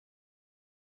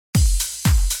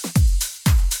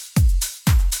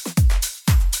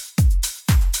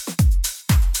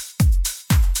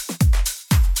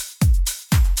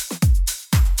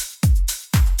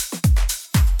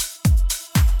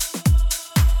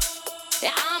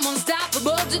Yeah, I'm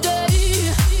unstoppable today.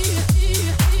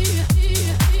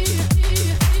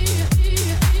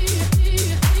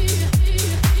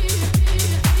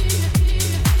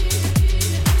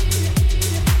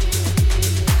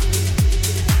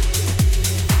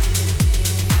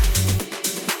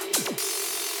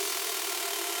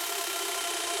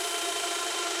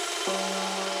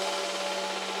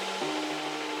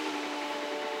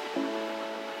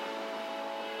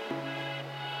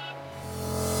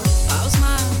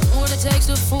 Takes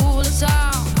to fool us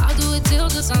out. I'll do it till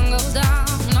the sun goes down,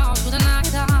 all through the night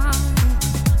time.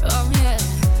 Oh yeah,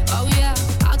 oh yeah.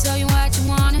 I'll tell you what you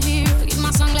wanna hear. Keep my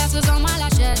sunglasses on while I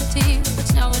shed a tear.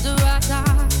 It's now at the right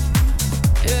time.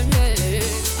 Yeah, yeah, yeah.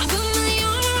 I put my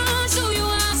armor on, show you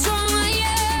how strong I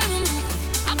am.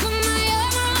 I put my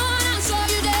armor on, I'll show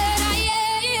you that I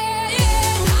am. Yeah,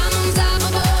 yeah. I'm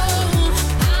unstoppable.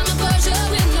 I'm a pusher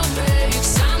with no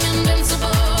brakes. I'm invincible.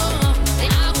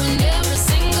 And I win every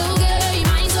single.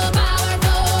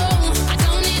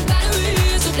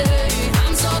 Today,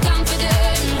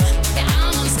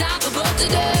 unstoppable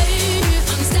today,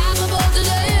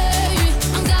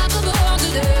 unstoppable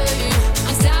today,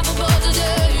 unstoppable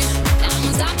today, I'm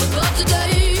unstoppable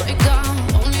today. Break down,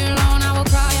 only alone I will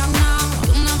cry out now.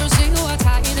 You'll never see what's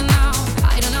hiding out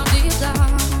deep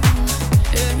down.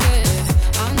 Yeah, yeah,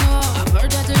 I know, I've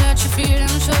heard that to let you feel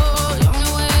and show. The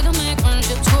only way to make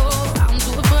friendships go, I'm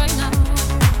too afraid now.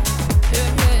 Yeah,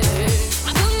 yeah, yeah.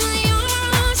 I put my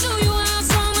armor on, show you how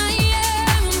strong I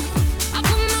am. I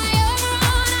put my armor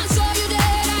on, I'll show you.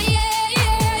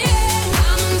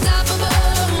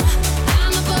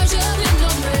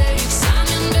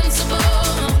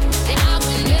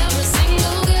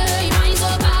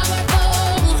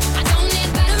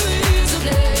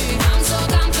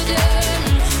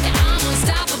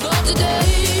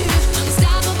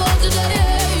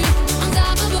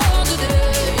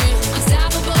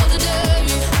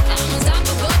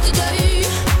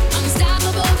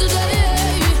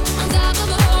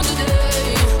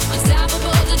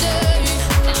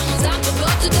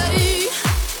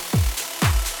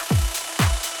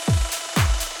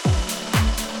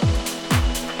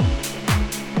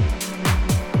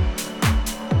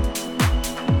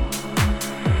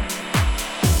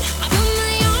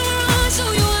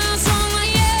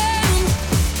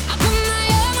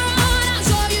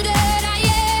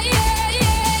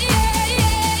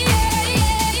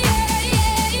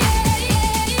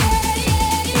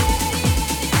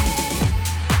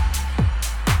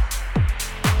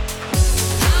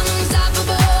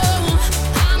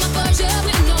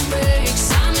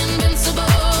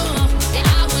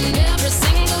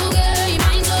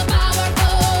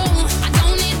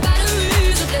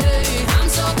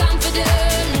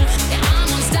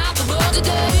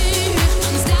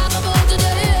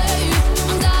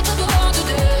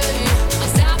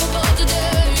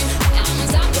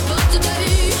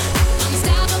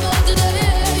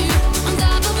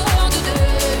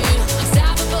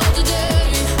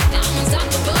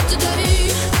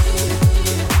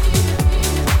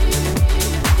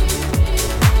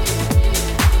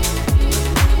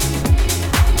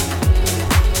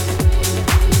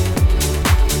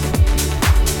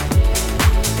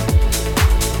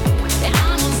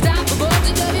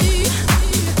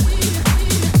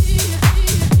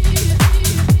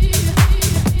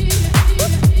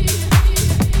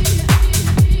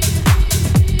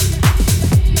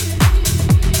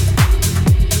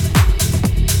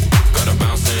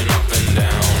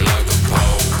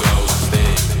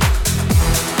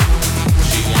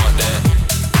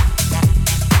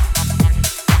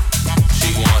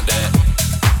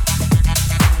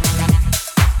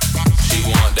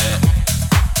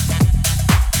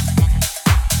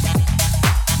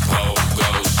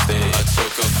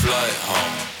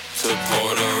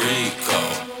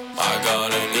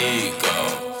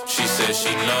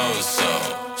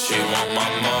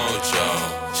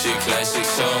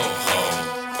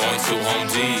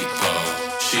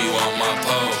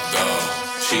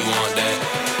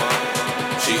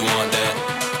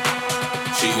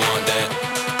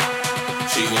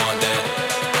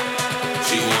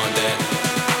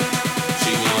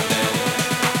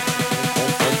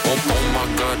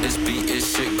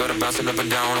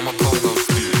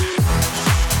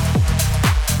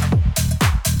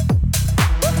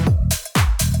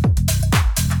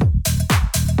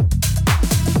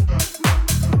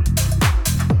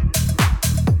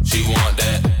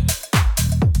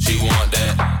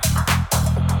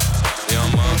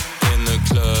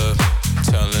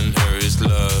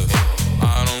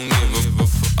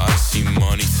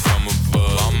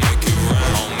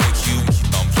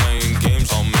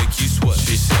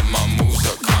 She said my moves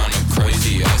are kinda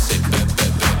crazy. I said,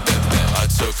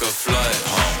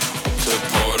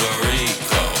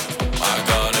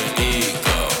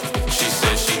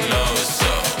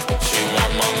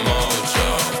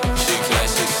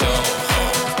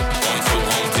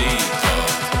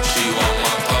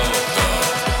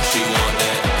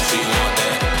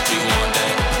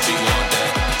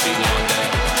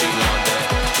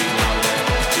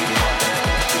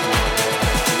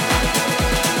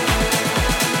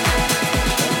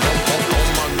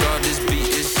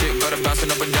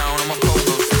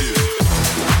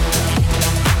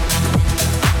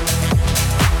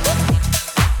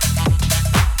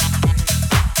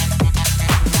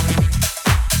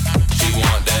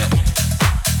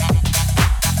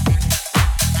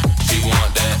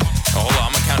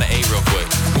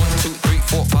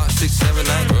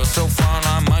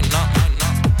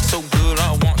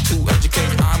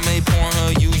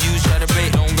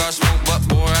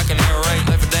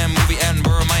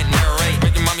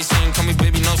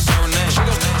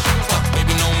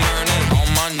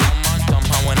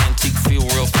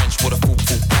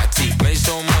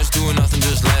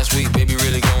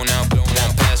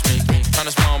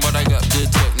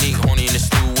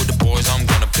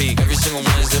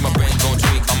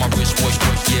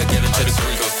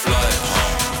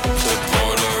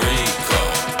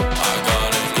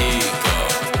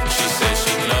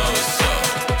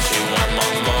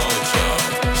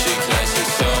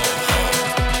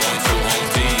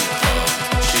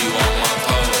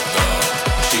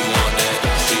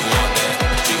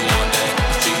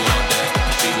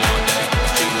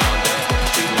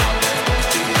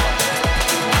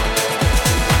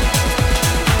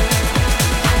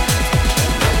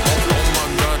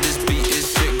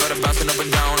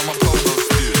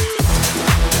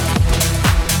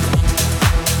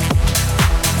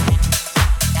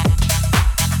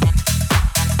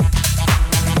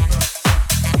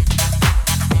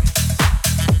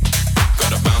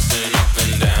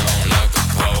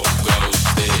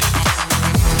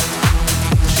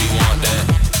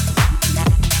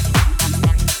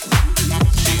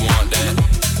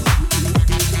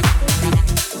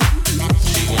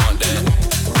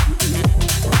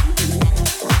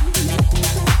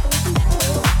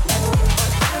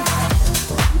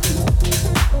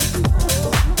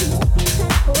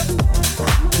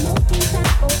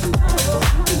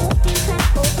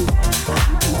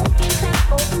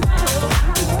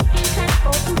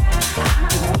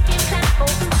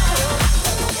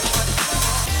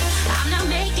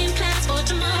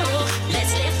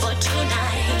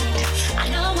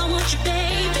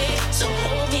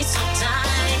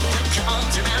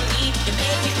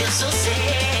 so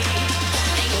safe.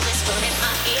 And you whisper in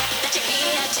my ear that you're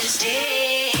here to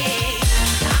stay.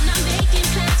 I'm not making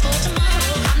plans for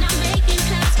tomorrow. I'm not making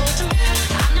plans for tomorrow.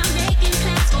 I'm not making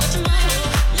plans for tomorrow.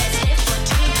 Let's live for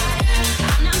tonight.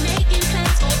 I'm not making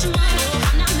plans for tomorrow.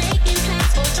 I'm not making plans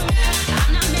for tomorrow.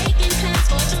 I'm not making plans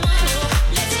for tomorrow.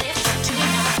 Let's live for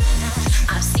tonight.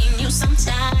 I've seen you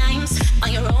sometimes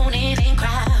on your own and in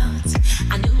crowds.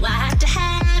 I knew I had to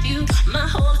have you. My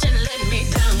hope didn't let me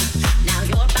down. Now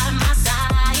you're by my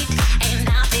side, and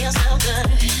I feel so good.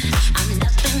 I'm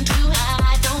nothing to hide.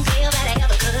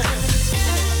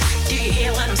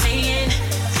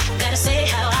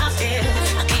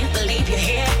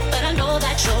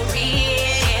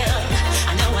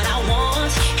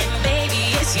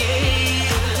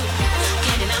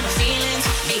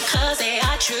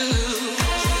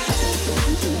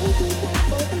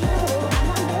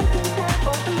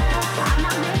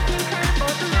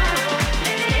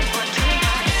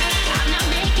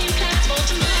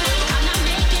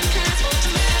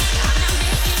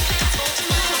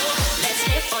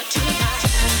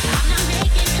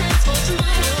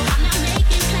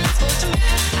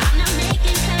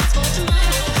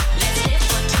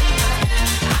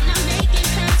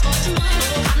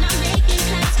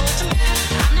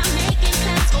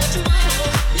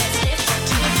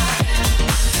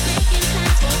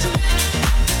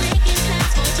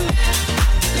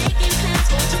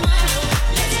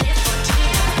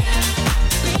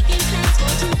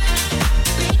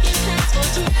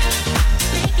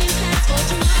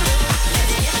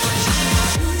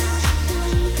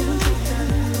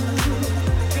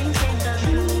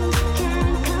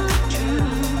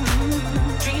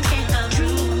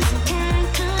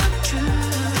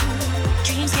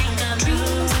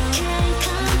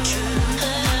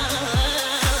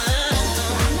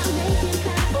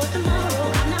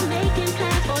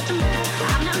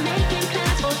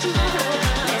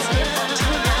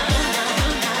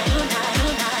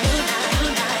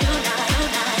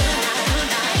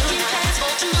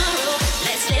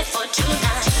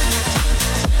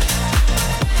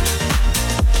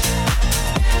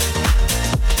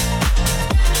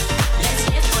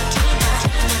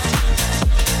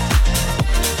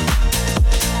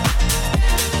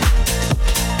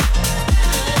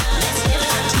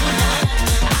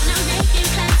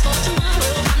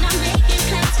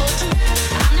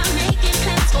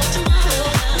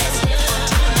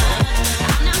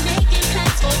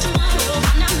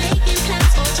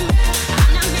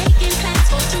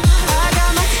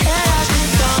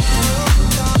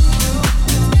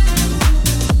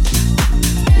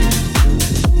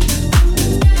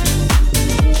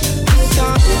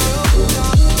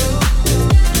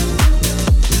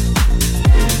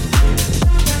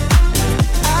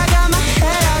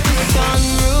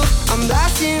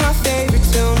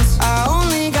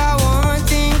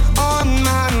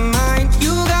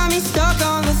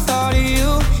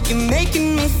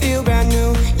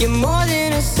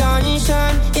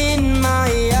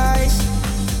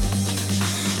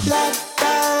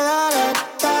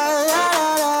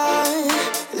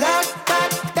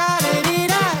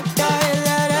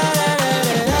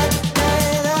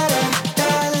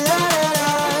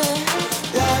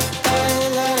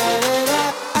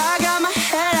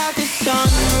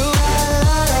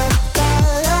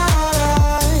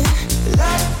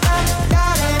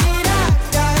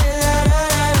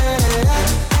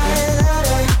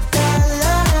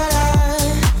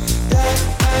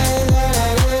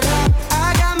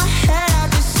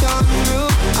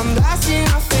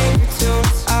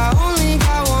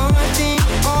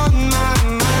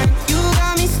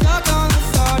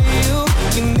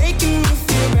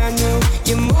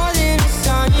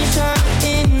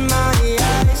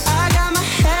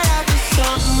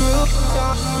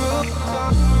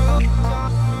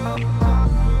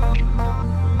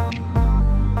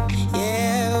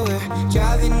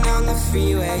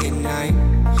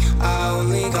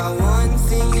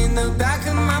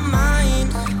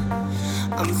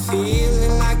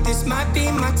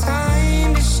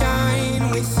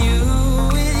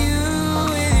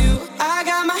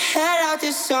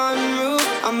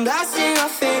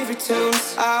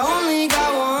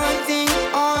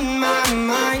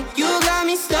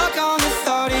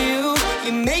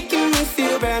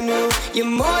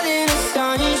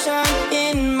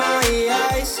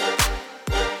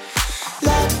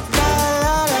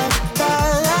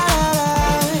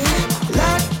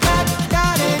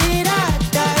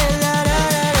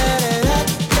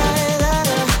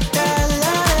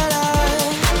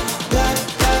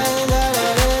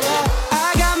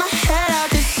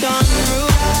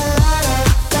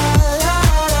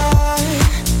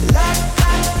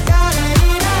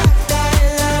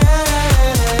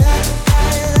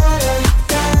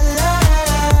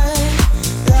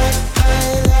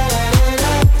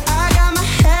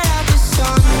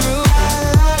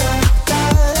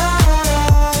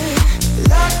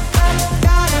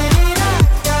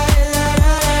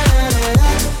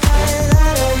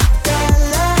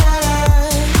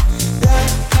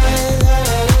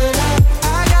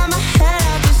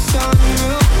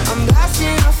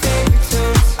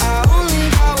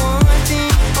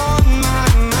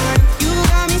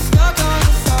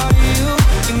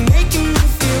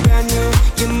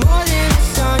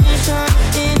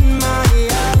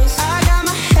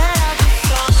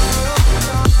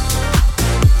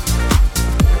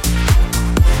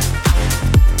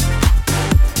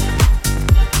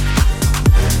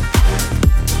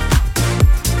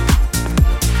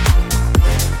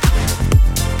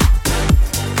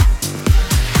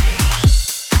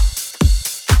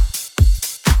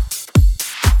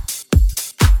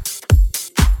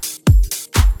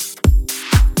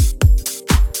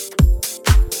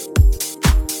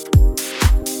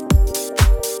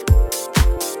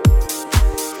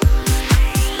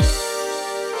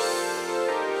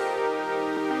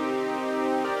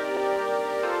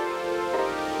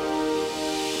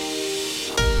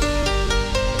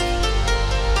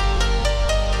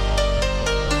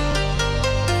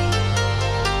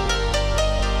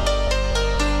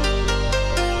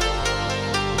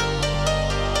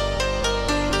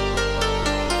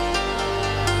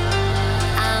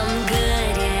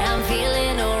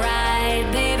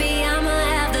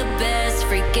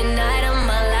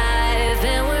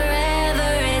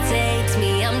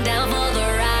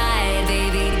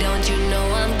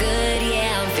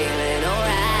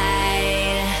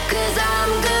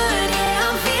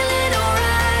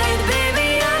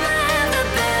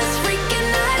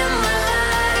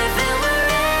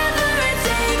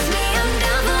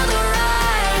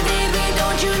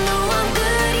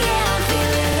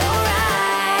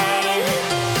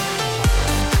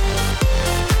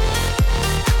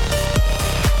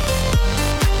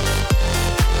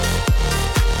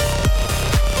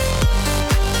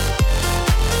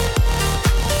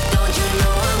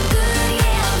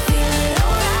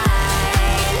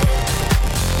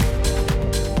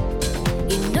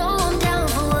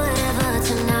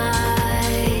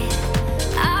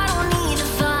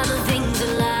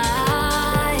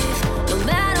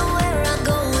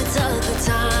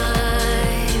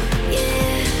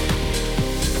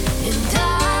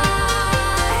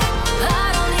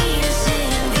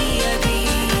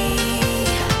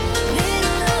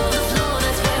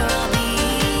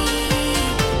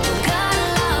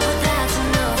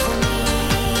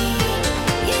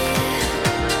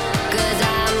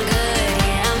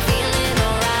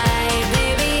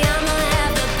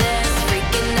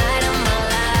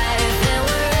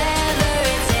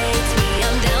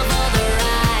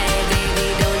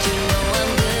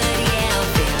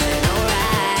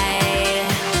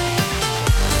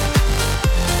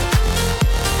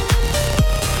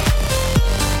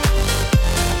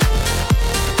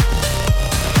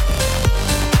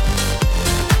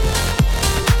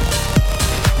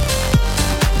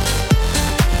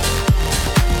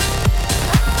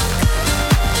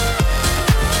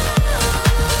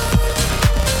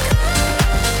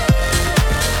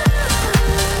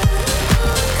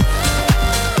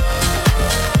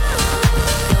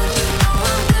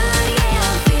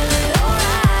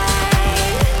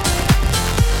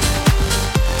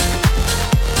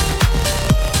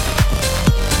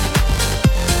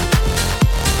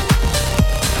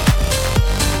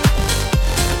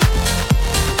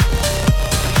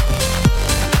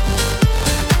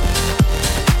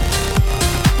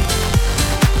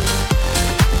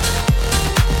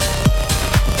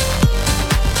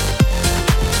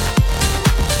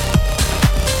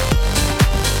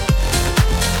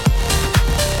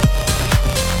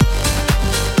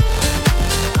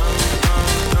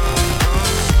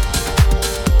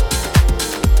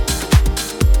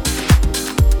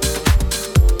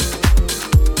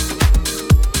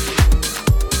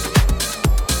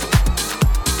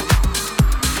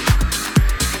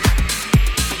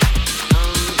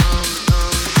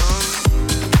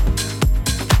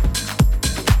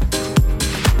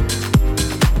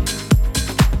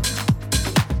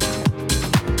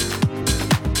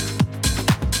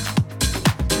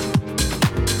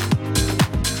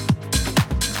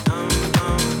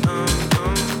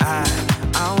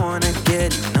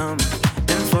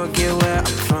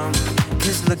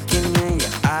 looking in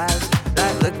your eyes,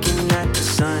 like looking at the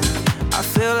sun. I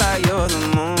feel like you're the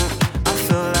moon, I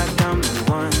feel like I'm the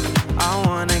one. I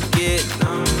wanna get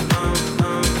numb, numb,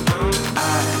 numb, numb.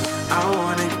 I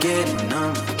wanna get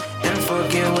numb and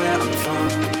forget where I'm from.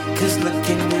 Cause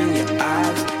looking in your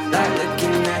eyes, like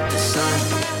looking at the sun.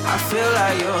 I feel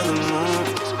like you're the moon,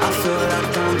 I feel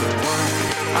like I'm the one.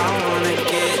 I wanna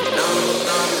get numb,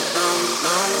 numb, numb,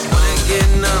 numb. Wanna get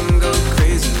numb, go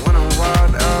crazy, wanna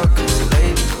wild out. Cause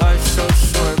lady, life's so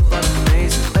short but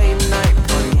amazing. Late night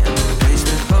party in the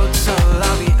basement, hotel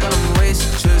lobby and I'm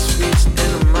wasted. Just reached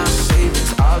into my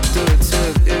savings, I'll do it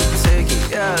till you take it.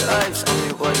 Yeah, life's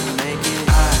only what you make it.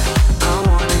 I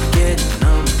wanna get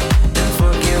numb and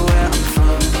forget where I'm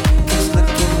from. Cause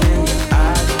looking in your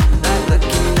eyes, like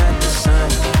looking at the sun.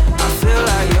 I feel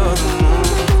like you're the moon,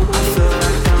 I feel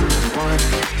like I'm the one.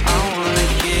 I wanna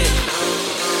get numb,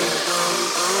 numb, numb,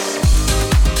 numb.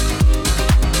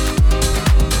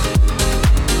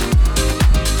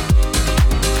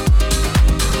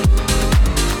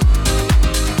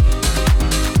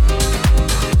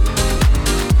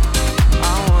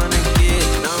 I wanna get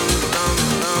numb, numb,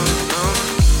 numb, numb.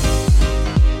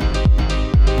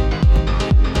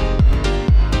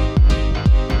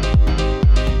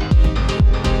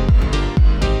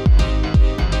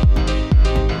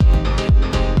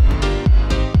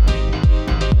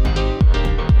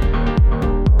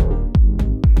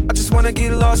 I just wanna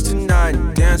get lost tonight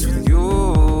and dance with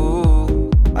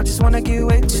you. I just wanna get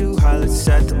way too high, let's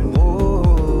set the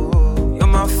mood. You're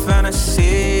my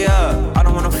fantasy, yeah. I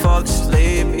don't wanna fall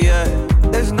asleep, yeah.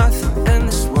 There's nothing in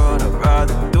this world I'd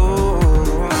rather do.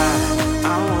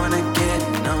 I wanna get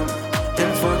numb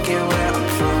and forget where I'm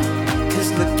from. Cause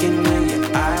looking in your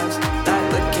eyes, like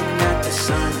looking at the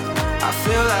sun. I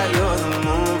feel like you're the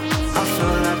moon, I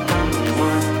feel like I'm the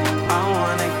one. I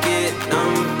wanna get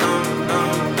numb, numb,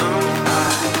 numb, numb.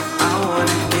 I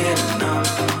wanna get numb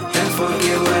and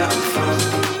forget where I'm from.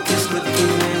 Cause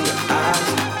looking in your eyes,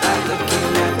 like looking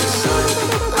at the sun.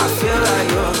 I feel like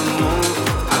you're the moon,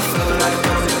 I feel like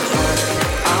I'm the one.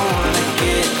 I wanna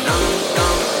get numb,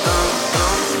 numb, numb,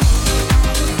 numb.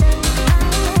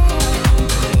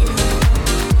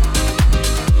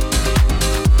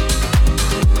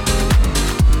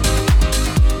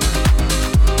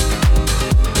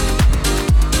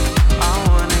 I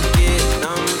wanna get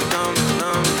numb, numb,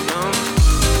 numb, numb.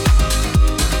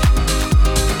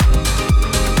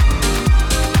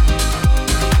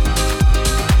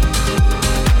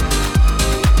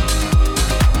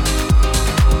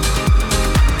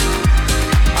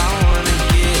 I wanna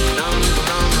get numb,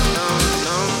 numb, numb,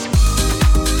 numb.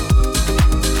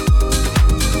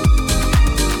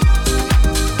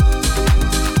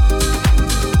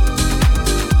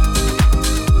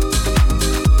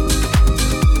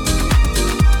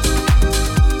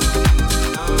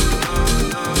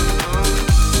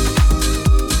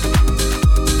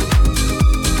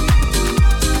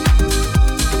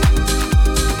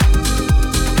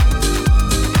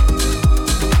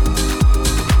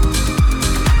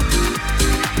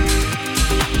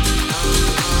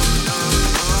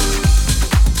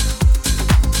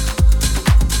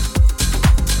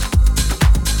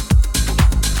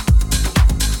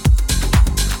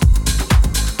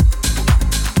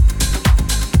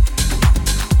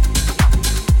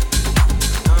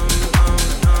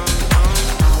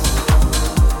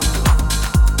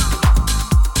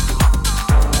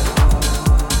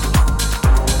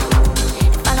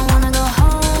 I don't wanna go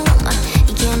home,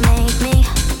 you can't make me.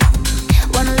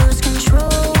 Wanna lose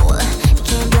control, you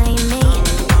can't blame me.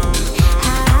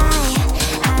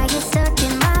 I get stuck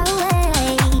in my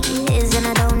ways, and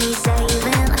I don't need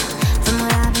saving from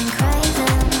what I've been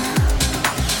craving.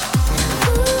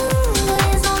 Ooh,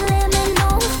 there's no limit, no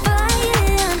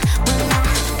fighting when I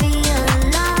feel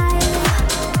alive.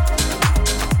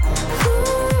 Ooh,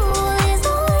 there's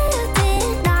no way to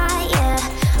deny, yeah.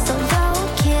 So don't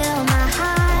kill my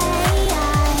high.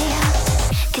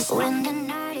 Cause when the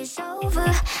night is over,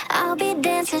 I'll be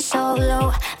dancing solo.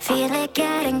 Feel it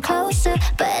getting closer,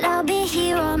 but I'll be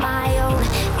here on my own.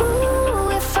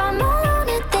 Ooh, if I'm alone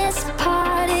at this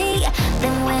party,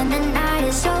 then when the night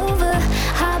is over,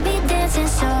 I'll be dancing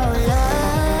solo.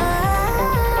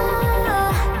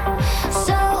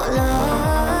 Solo.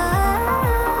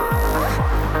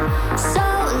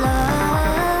 Solo.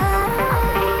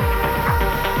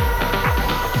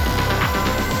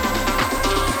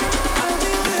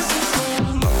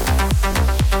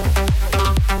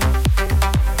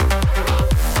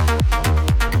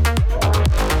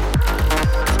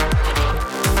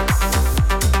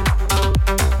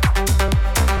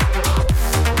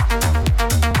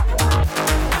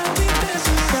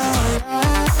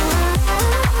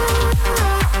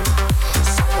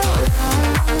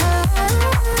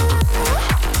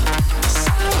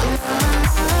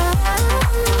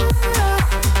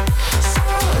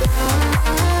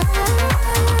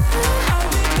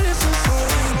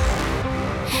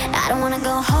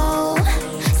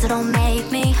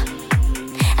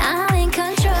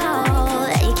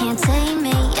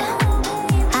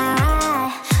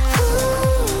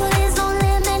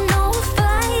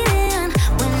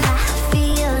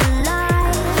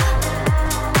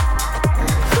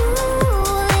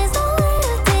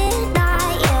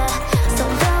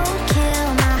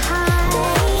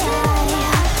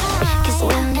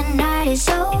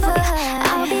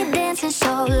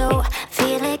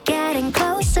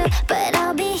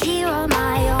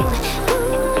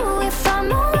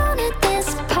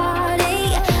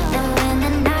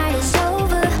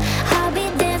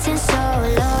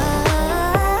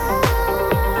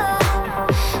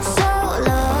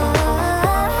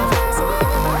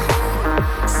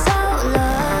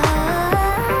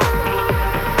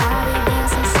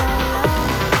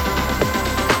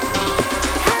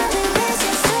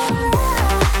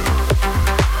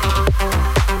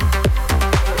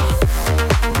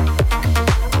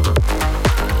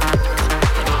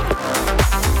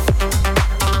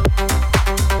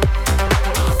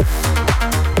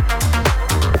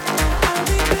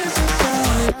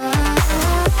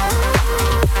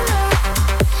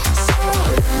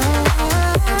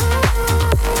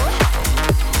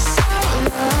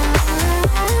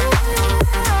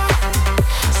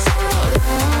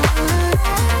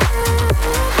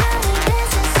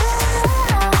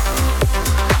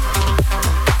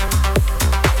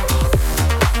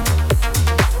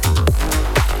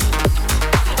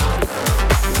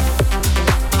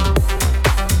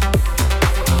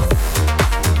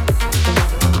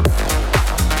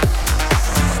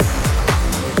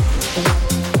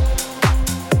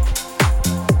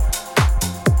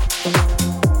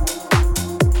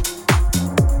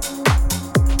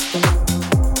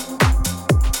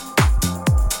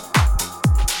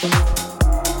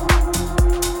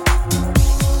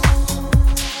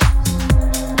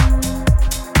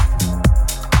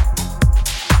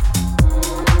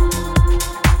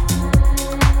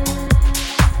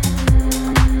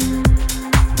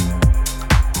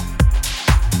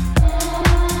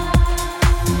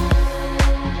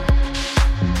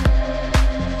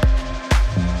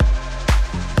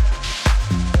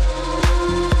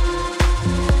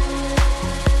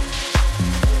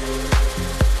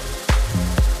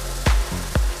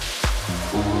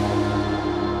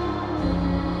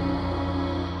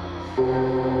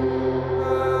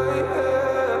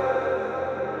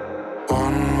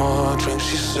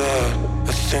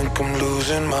 I'm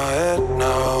losing my head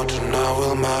now. Tonight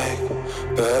we'll make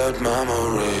bad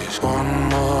memories. One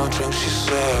more drink, she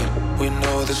said. We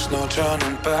know there's no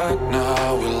turning back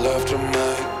now. We'll have to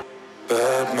make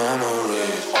bad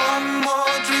memories. One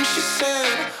more drink, she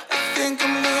said. I think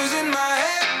I'm losing my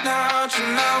head now.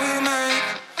 Tonight we'll make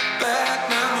bad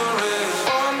memories.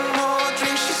 One more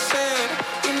drink, she said.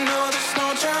 We know there's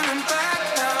no turning back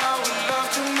now. We'll have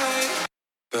to make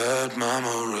bad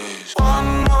memories.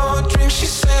 One more drink, she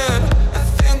said. I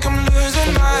think I'm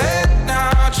losing my head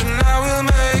now. Tonight we'll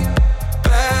make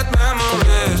bad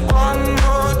memories. One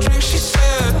more drink, she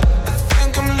said. I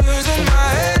think I'm losing my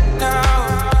head now.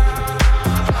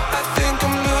 I think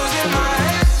I'm losing my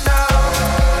head now.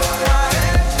 My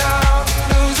head now.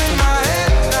 Losing my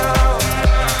head now.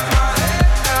 My head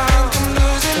now. I think I'm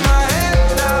losing my head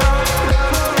now.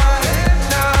 My head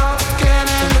now. Again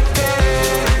and again.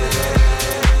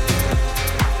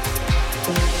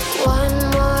 One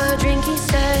more drink, he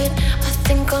said. I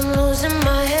think I'm losing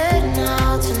my head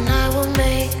now. Tonight we'll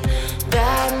make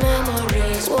bad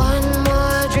memories. One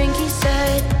more drink, he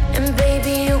said. And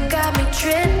baby, you got me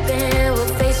tripping.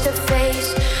 We're face to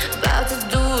face, about to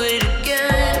do it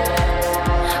again.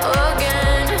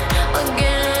 Again,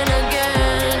 again,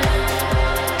 again.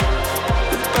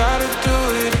 About to do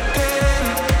it again.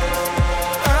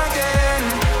 Again,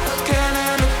 again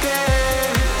and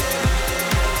again.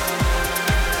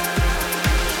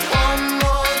 One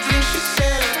more drink, she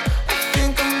said. I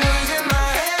think I'm losing my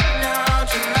head now.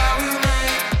 Tonight we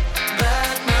make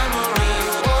bad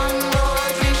memories. One more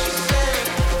drink, she said.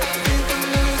 I think I'm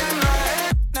losing my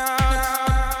head now.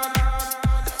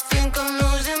 I think I'm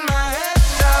losing my head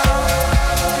now.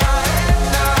 My head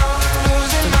now.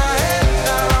 Losing my head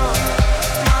now.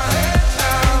 My head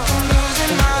now. I'm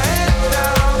losing my head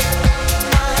now.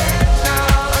 My head now.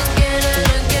 Again and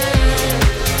again.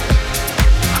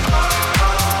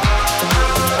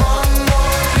 One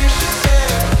more drink, she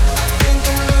said. I think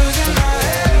I'm losing my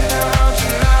head now.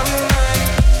 Tonight we make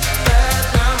bad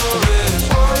memories.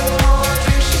 One more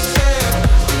drink, she said.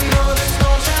 We know there's no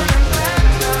turning back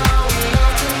now. We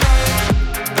love to make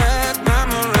bad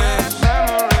memories.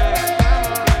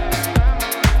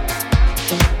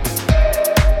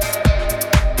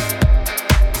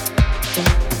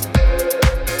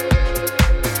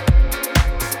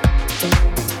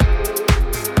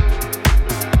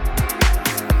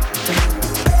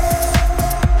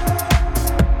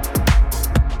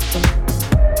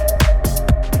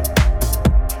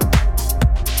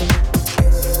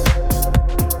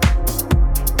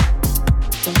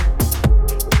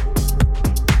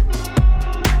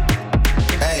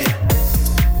 Hey,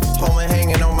 Pullman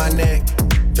hanging on my neck.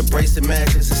 The bracelet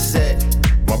matches a set.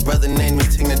 My brother named me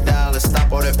Tina Dollar.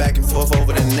 Stop all that back and forth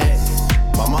over the net.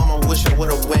 My mama wish I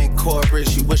would've went corporate.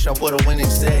 She wish I would've went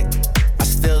exec. I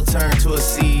still turn to a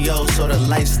CEO, so the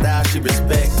lifestyle she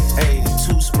respect. Hey,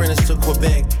 2 sprinters to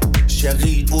Quebec.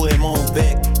 Cherie, où est mon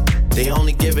bec? They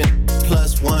only giving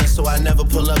 +1, so I never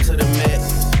pull up to the Met.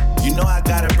 You know I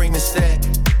gotta bring the set.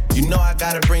 You know I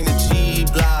gotta bring the G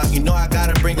block. You know I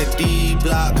gotta bring the D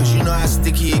block. Cause you know how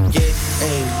sticky it get,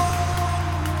 ayy.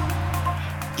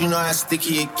 You know how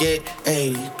sticky it get,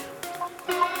 ayy.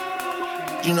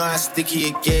 You know how sticky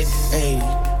it get, ayy.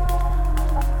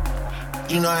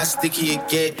 You know how sticky it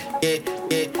get. Ayy.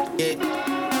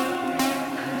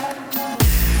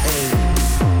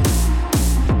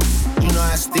 You know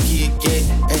how sticky it get,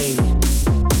 ayy.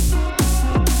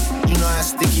 You know how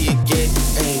sticky it get,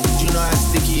 ayy. You know how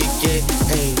sticky it get,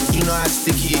 ayy. You know how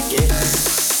sticky it get.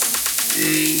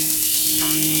 Ayy.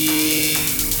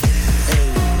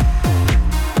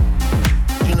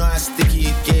 You know how sticky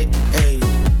it get, ayy.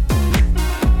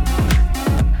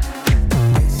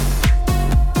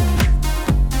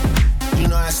 You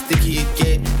know how sticky it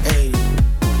get, ayy.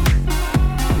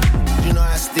 You know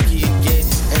how sticky it get,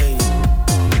 ayy.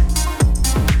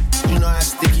 You know how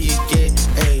sticky it get,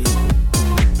 ayy.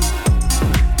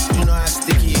 You know how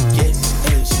sticky it get,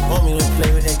 ayy. She want me to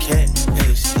play with that cat,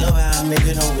 ayy. She love how I make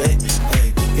it on wet,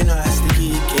 ayy. You know how sticky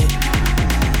it get.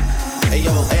 Hey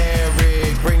yo,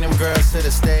 Eric, bring them girls to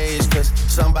the stage, cause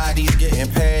somebody's getting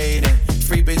paid. And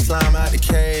free big slime out the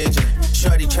cage. And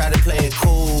shorty try to play it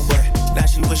cool, but now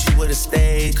she wish she would've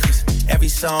stayed. Cause every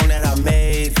song that I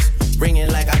made is ringing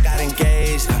like I got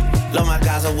engaged. Love my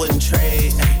guys, I wouldn't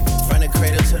trade. Ay, from the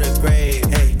cradle to the grave.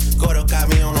 Ay, Gordo got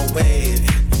me on a wave.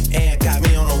 And got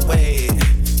me on a wave.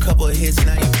 Couple hits,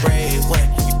 now you brave. What?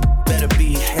 You better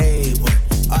behave. What?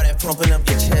 All that pumping up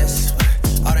your chest. What?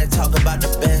 All that talk about the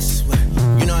best. What?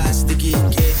 You know how sticky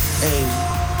it get. Ay.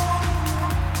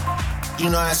 You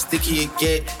know how sticky it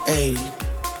get. Ay.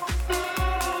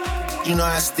 You know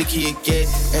how sticky it get.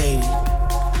 Ay.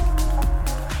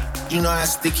 You know how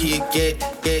sticky it get.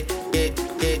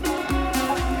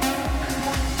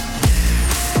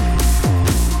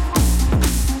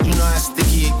 You know how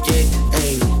sticky it get,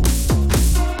 ayy.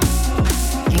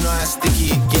 You know how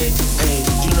sticky it get, ayy.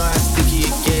 You know how sticky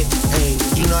it get,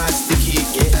 ayy. You know how sticky it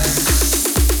get.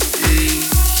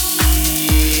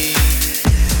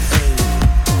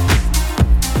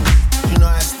 You know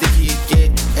how sticky it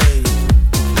get, ayy.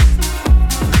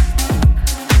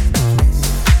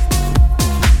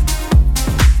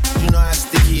 You know how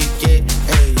sticky it get,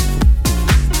 ayy.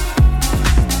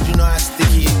 You know how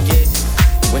sticky it get.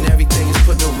 When everything is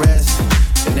put to rest,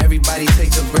 and everybody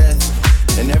takes a breath,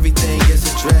 and everything gets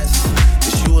addressed.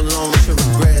 It's you alone with your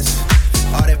regrets.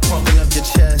 All that pumping up your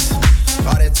chest,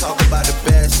 all that talk about the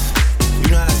best.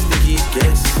 You know how sticky it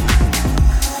gets.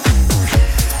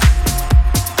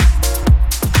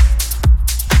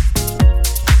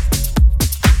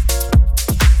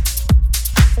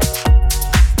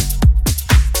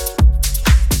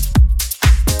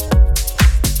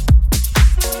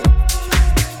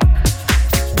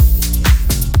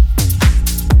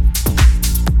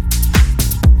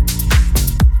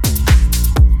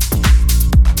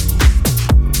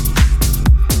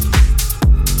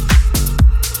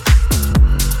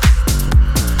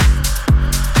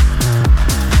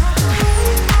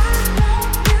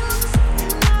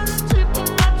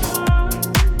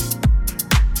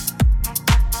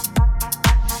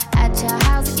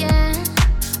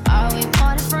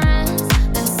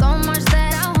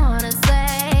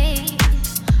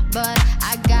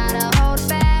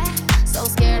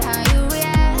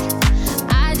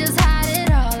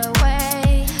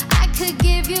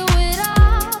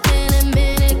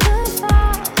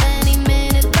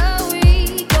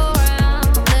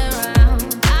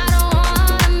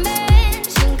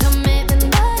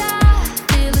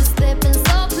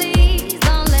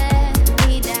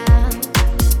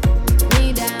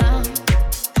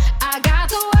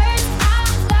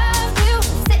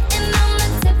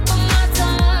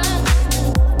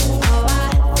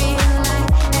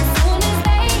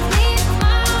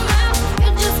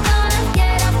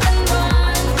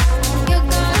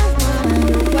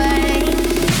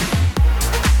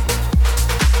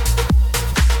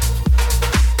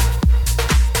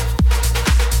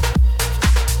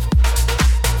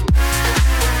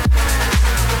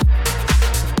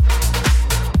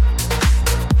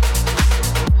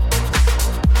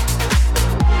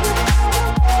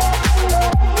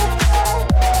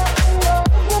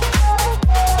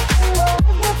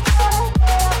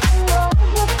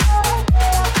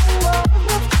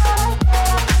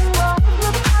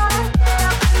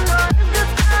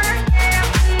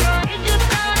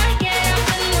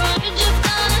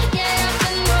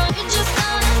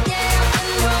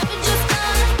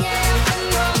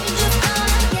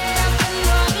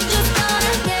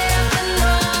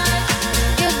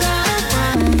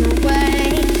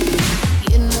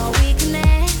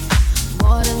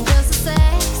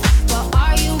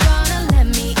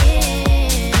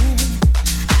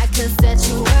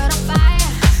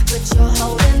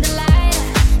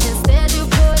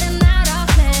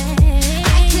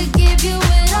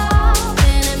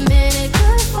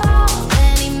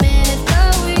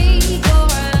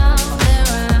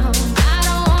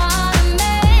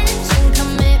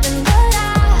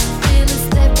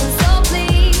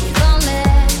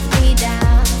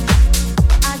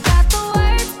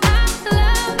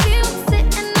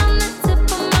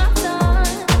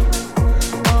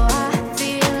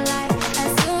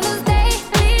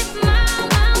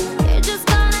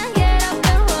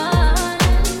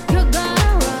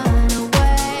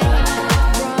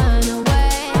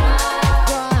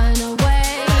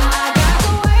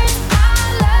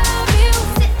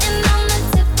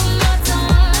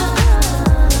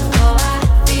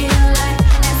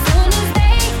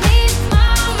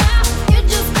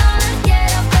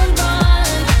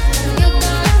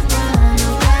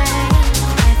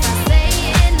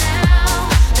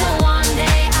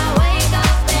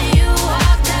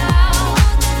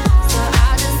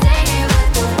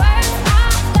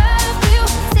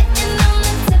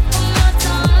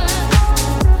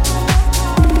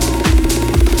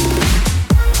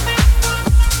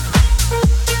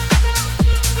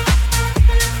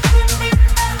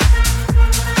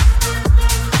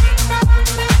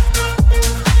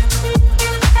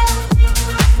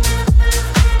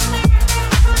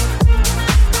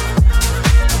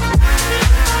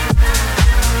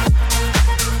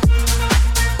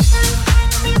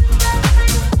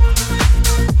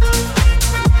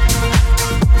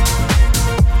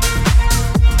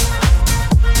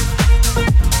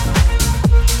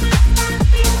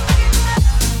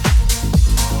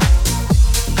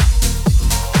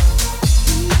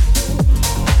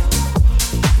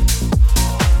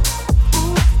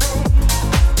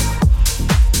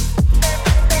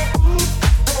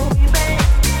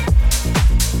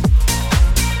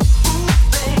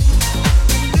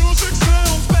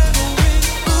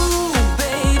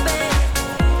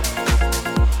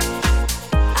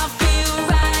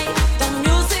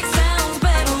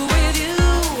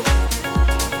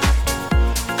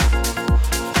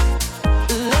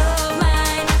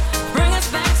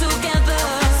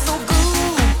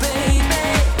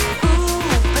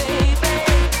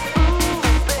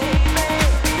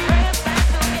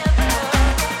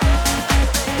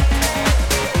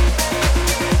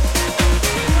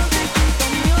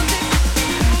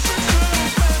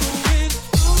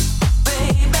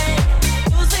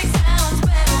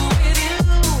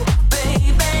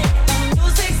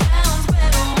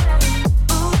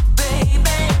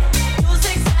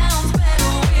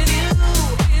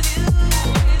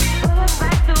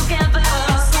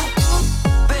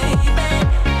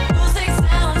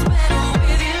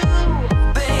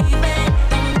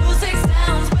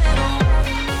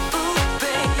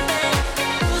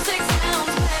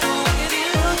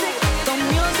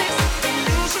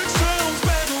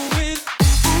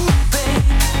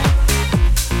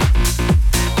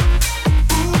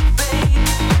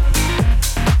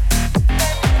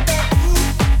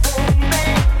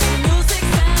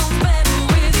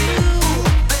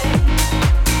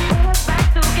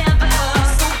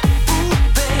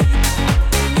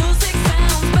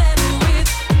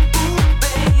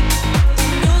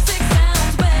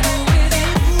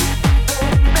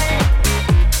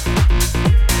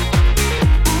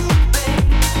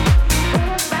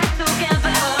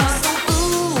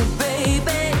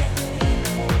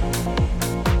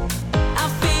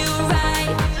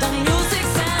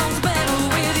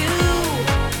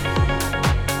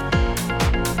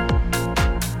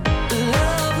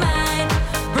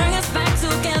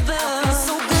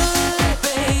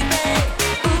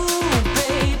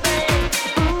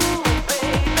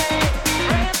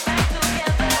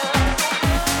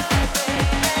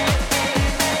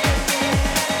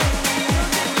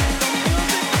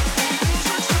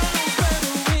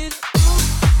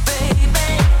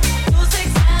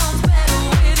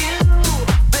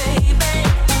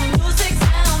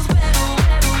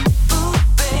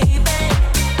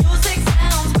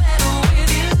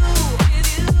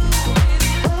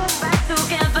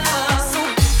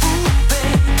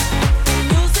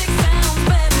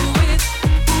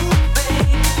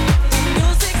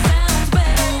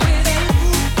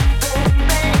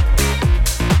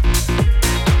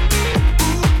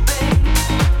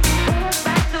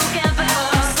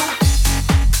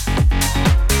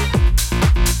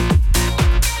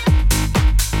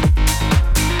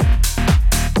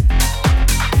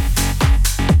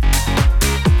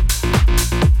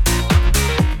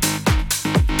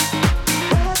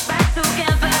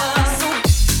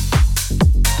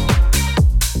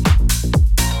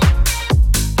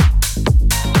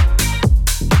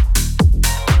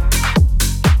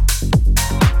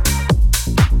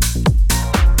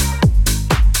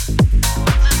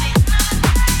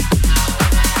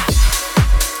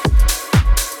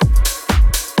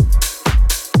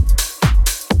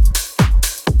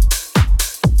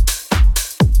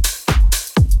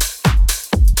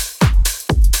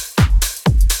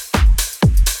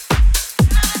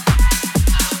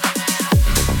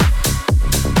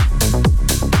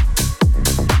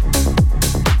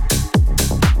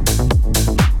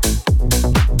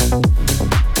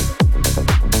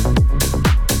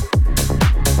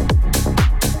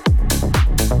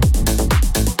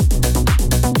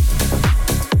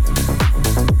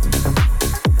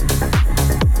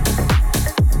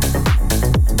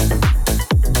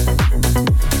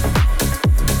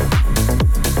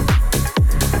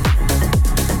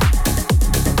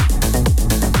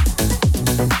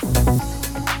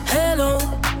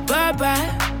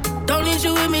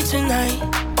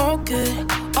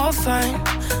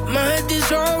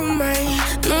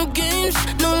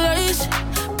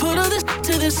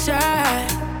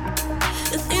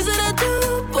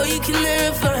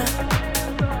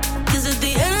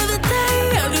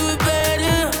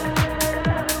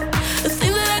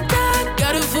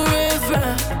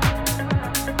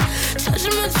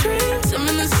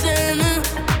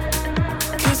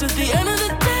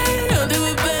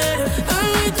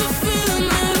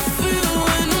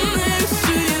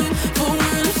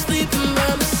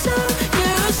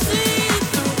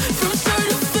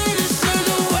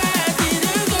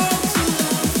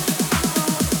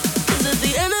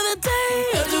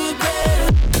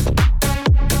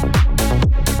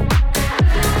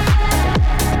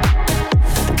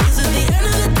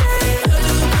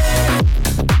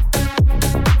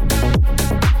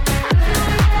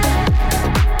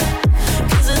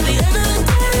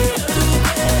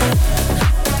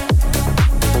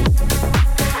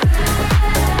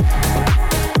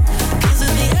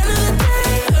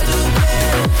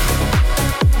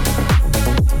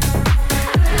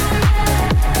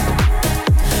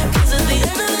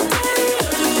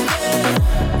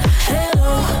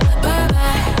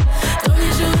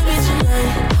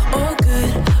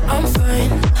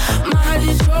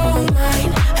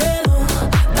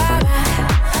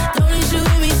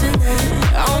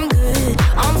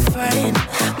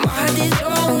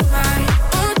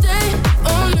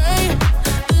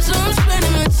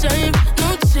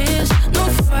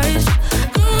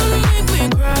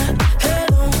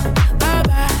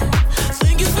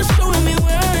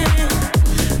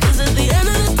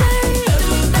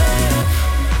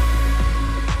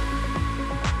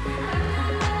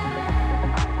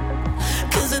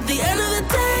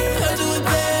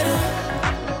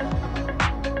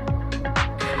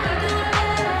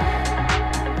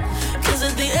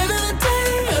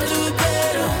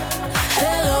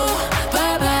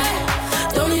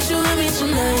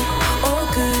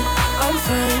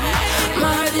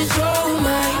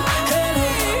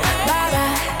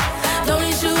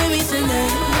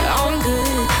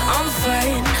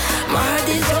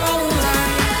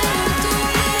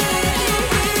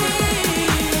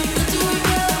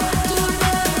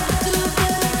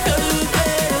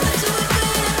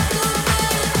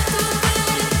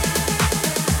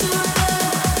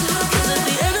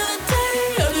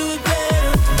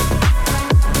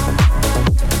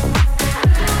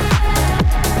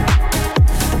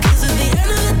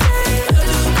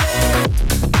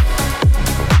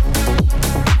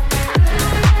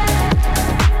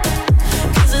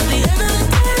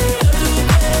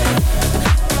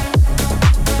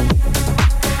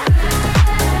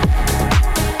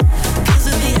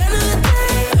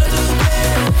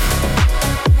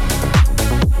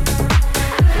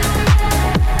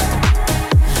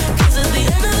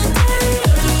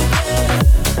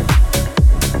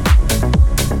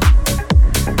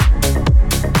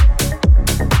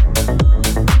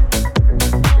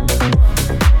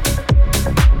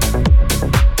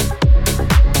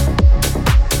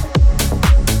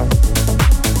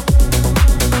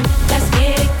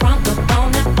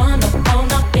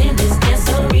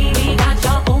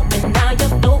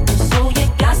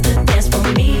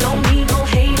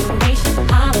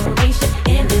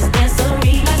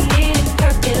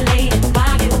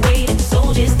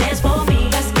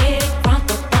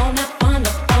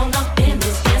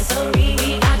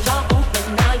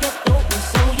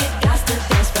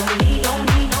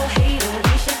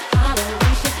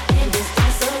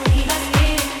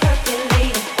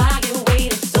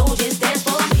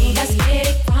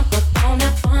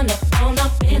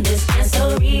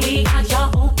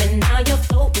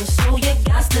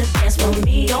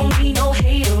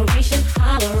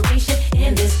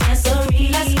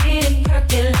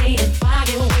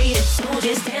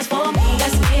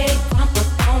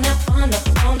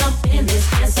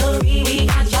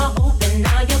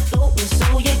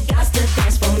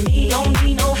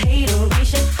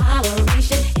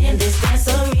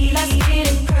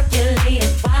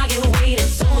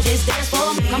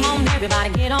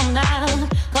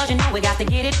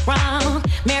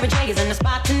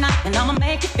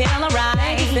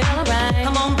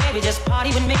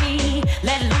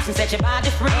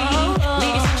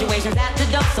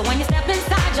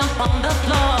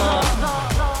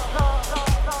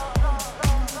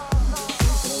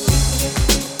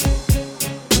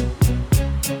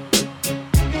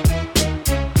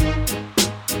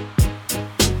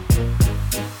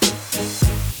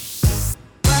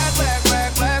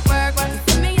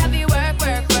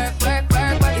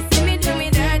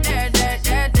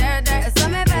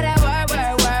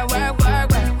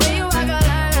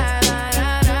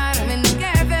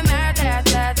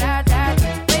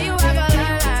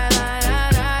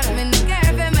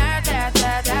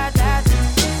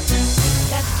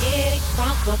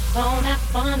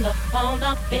 Fun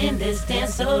up in this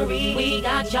dancery. We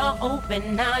got y'all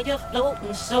open, now you're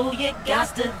floating, so you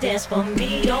got to dance for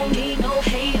me. Don't need no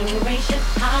hateration,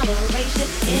 holleration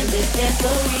in this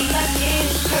dancery. Let's get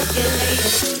it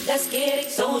percolated, let's get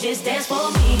it, so just dance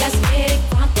for me. Let's get it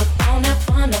crunk up on that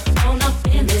fun up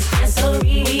in this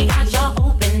dancery. We got y'all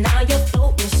open, now you're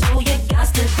floating, so you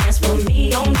got to dance for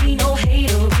me. Don't need no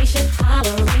hateration,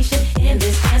 holleration in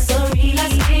this dancery.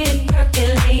 Let's get it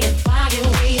percolated, fire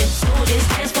waiting, so just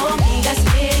dance for me. Let's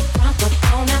get it crunk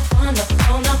up on that fun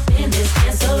up in this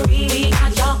dancery. We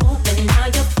got y'all open, now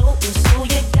you're floating, so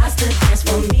you got to dance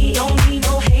for me. Don't need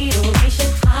no hateration,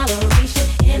 holleration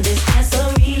in this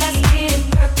dancery. Let's get it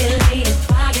percolated,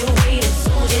 fire waiting,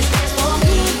 so just dance for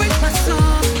me. You won't break my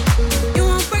soul. You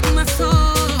won't break my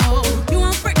soul. You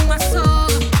won't break my soul.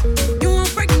 You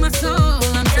won't break my soul.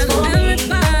 I'm telling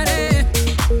everybody,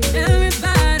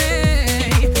 everybody,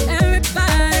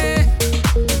 everybody,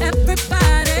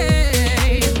 everybody.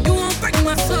 You won't break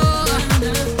my soul.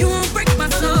 You won't break my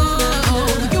soul.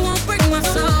 You won't break my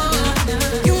soul.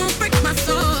 You won't break my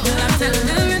soul. I'm telling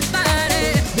everybody,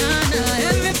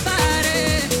 everybody, everybody,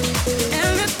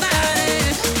 everybody.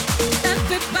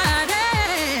 Everybody.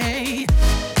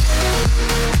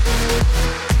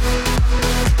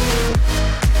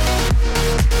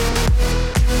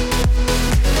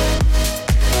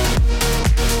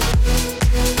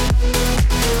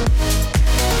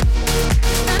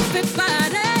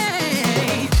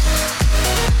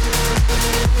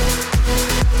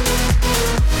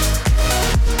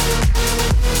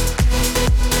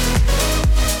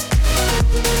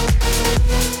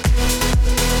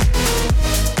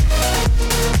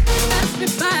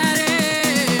 Everybody.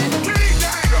 Release the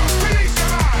anger, release the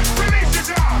lie, release the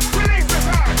job, release the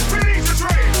time, release the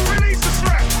trade, release the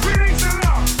stress, release the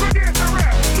love, forget the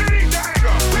rest. Release the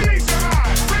anger, release the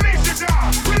lie, release the job,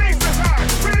 release the time,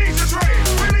 release the trade,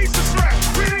 release the stress,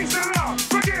 release the love,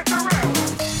 forget the rest.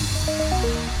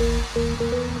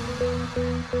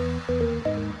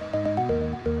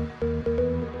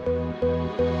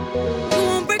 You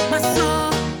won't break my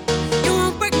soul. You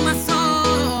won't break my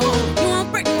soul. You won't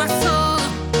break my soul.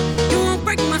 You won't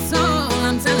break my soul.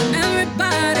 I'm telling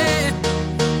everybody,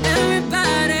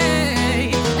 everybody,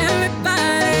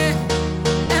 everybody,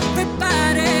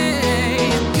 everybody.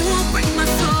 You won't break my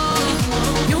soul.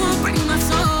 You won't break my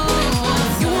soul.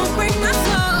 You won't break my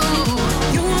soul.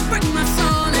 You won't break my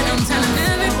soul. And I'm telling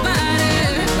everybody,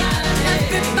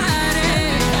 everybody,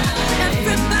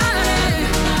 everybody.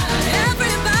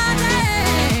 Everybody,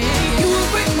 you won't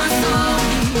break my soul.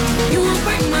 You won't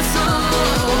break my soul.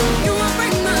 You won't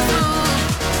break my soul.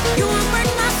 You won't break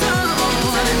my soul.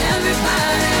 Telling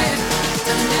everybody,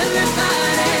 telling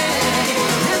everybody,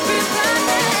 everybody,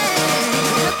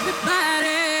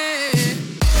 everybody.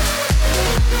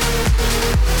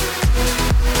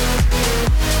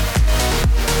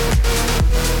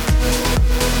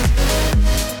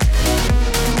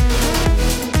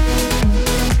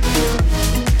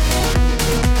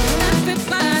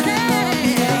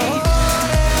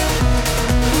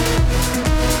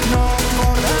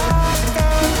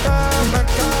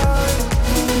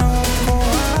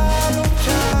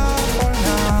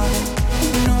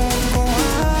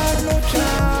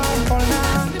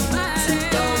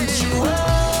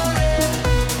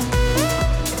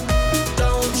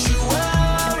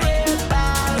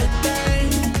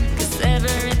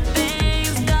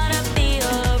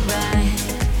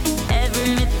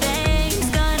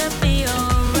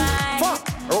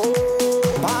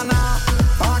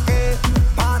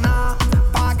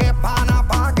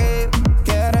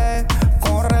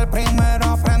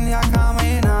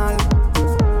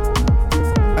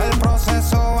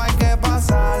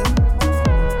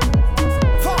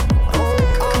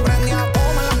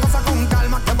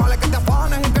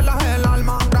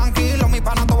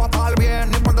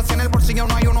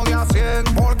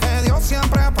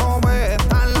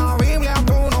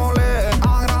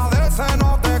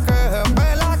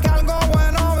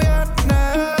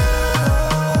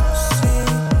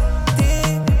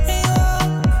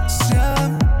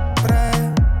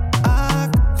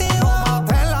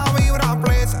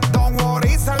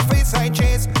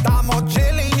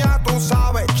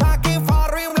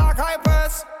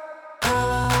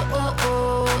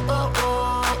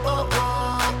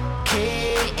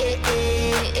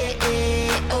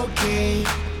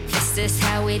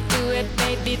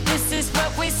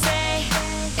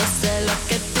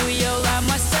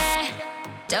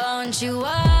 Don't you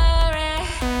worry.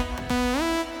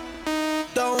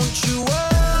 Don't you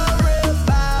worry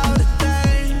about a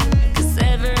thing. 'Cause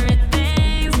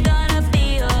everything's gonna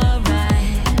be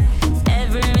alright.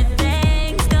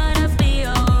 Everything's gonna be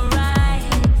alright.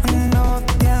 No,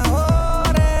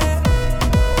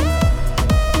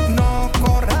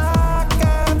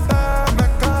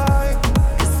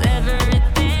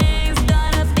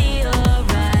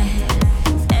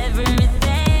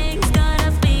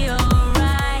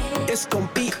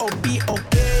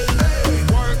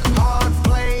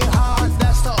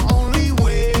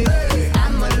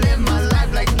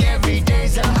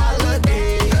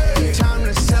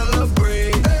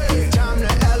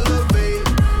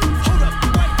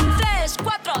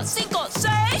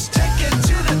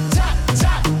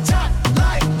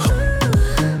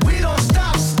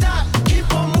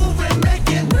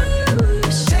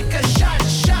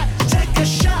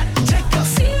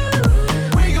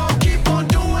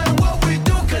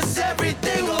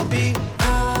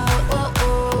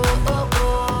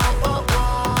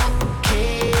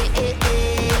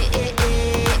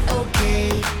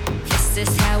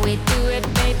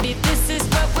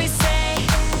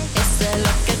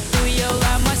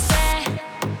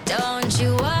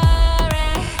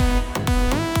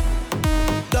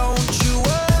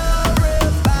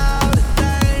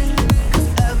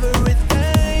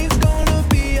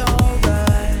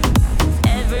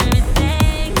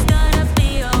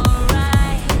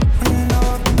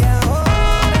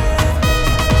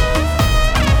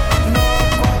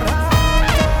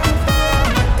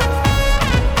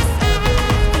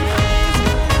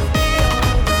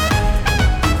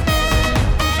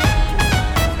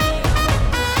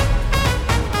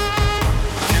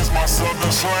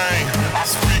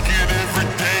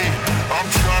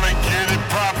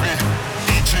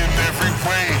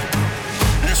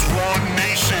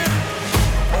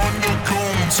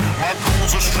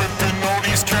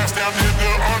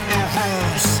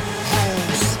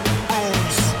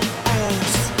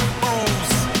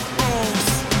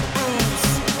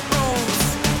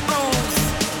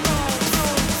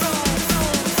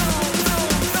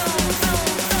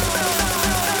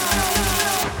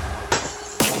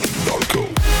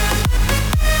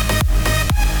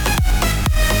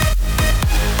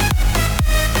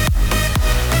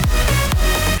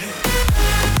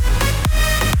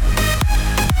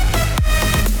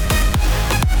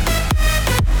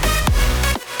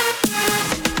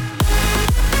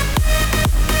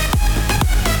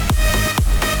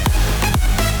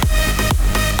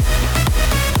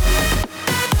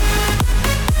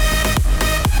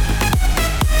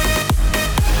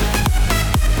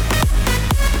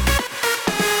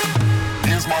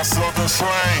 the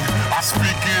slang. I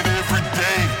speak it every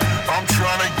day. I'm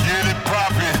trying to get it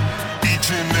poppin', each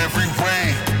and every way.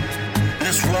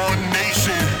 It's one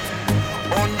nation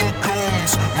under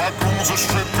goons. My goons are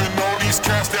stripping all these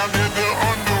cats down there. They're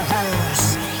under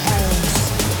rules.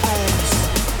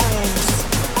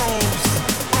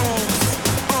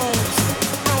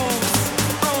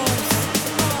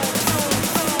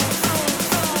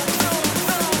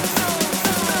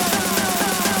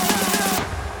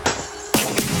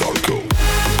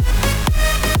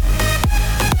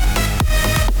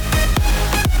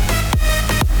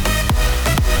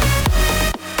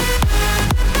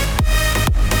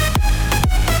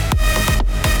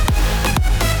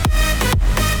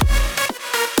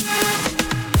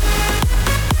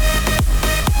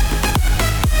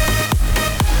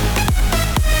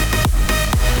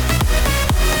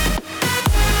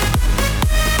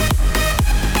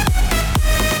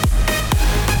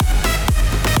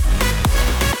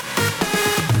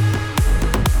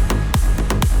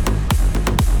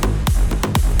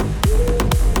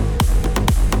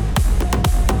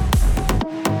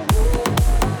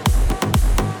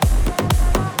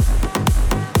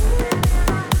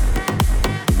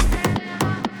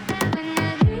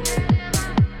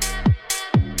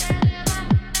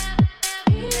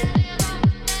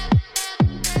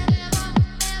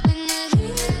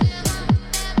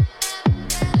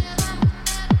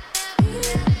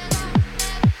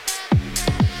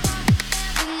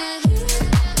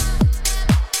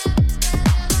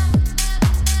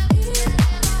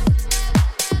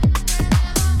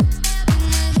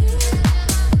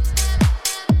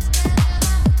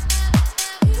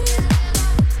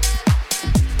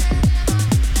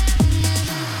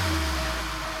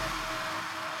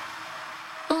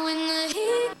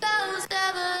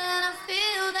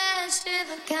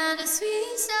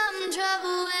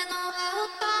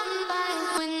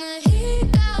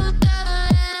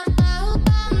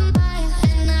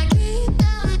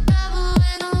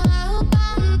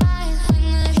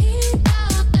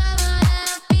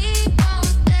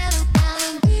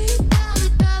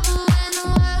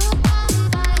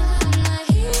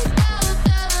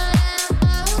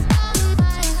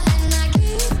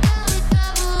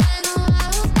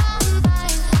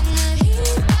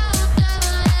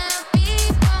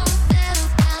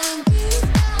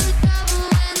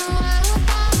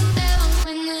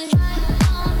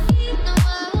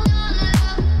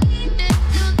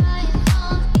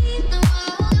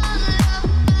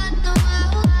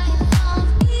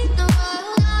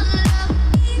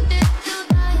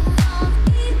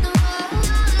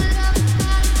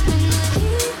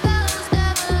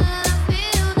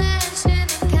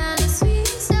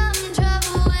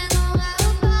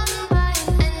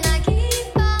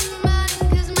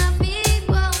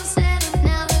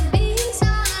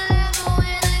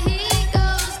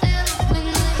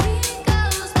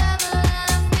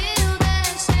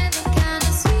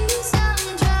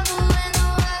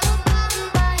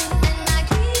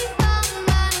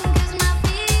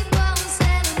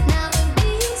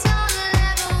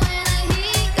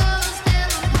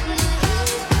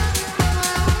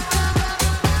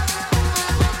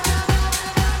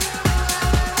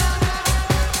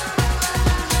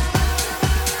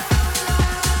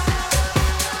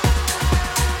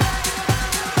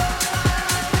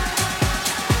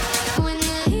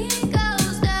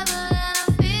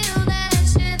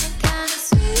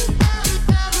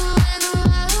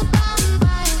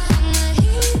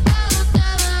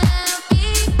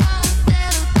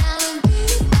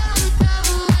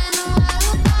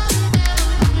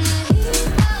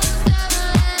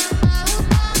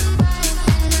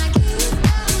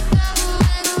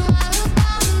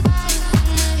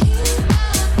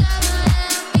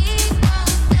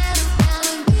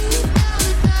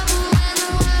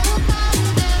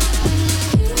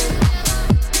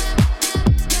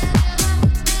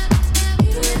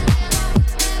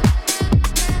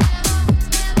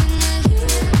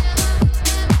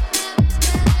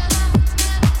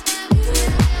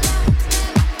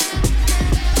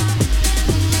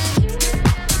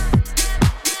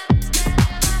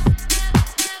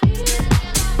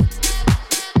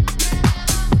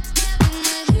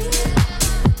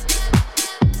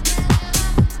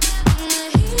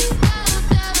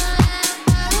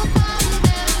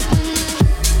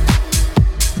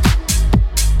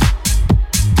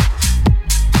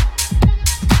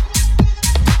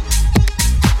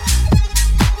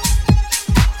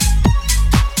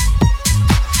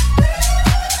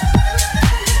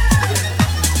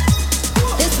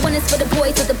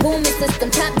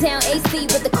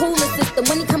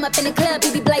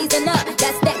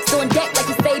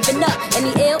 And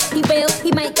he ill, he real,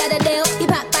 he might got a deal. He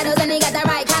pop bottles and he got the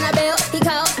right kind of bill.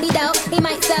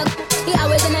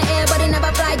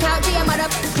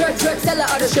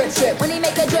 gotta strip. When he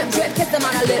make a drip, kiss him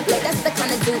on a lip. That's the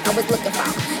kind of dude I was looking for.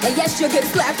 And yes, you'll get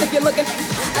slapped if you're looking.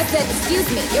 I said, excuse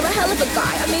me, you're a hell of a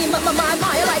guy. I mean, my,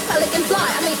 you're like pelican fly.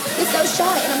 I mean, you're so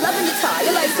shy and I'm loving your tie.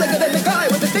 You're like slicker than the guy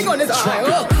with the thing on his eye.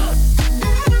 Oh.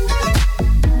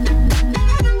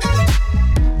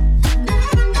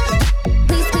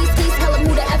 Please tell him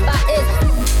who the F I is.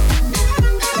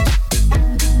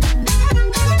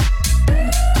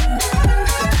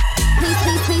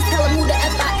 Please tell him who the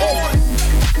F I is.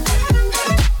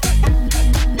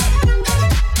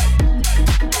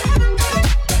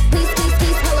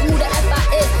 Please tell him who the F I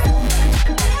is.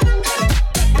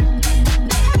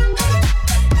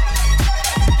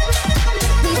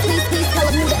 Please tell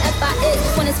him who the F I is.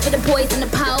 One is for the boys and the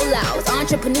polos,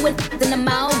 entrepreneurs and the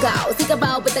mogos. Think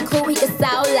about with the crew, he is so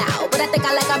loud. But I think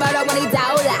I like him better when he's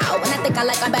out loud. And I think I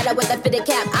like him better with the fitted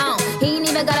cap on. He ain't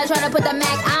even gotta try to put the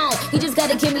Mac on. He just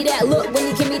gotta give me that look. When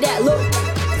he give me that look,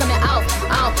 coming out.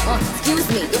 Excuse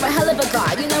me, you're a hell of a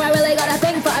guy. You know I really got a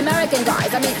thing for American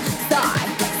guys. I mean, sigh,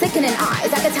 sickening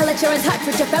eyes. I can tell that you're in touch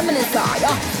with your feminine side.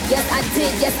 Yes I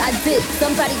did.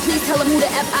 Somebody please tell him who the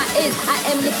F I is. I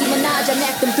am Nicki Minaj. I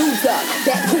knock them dudes up.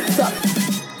 That hoops up.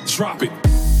 Drop it.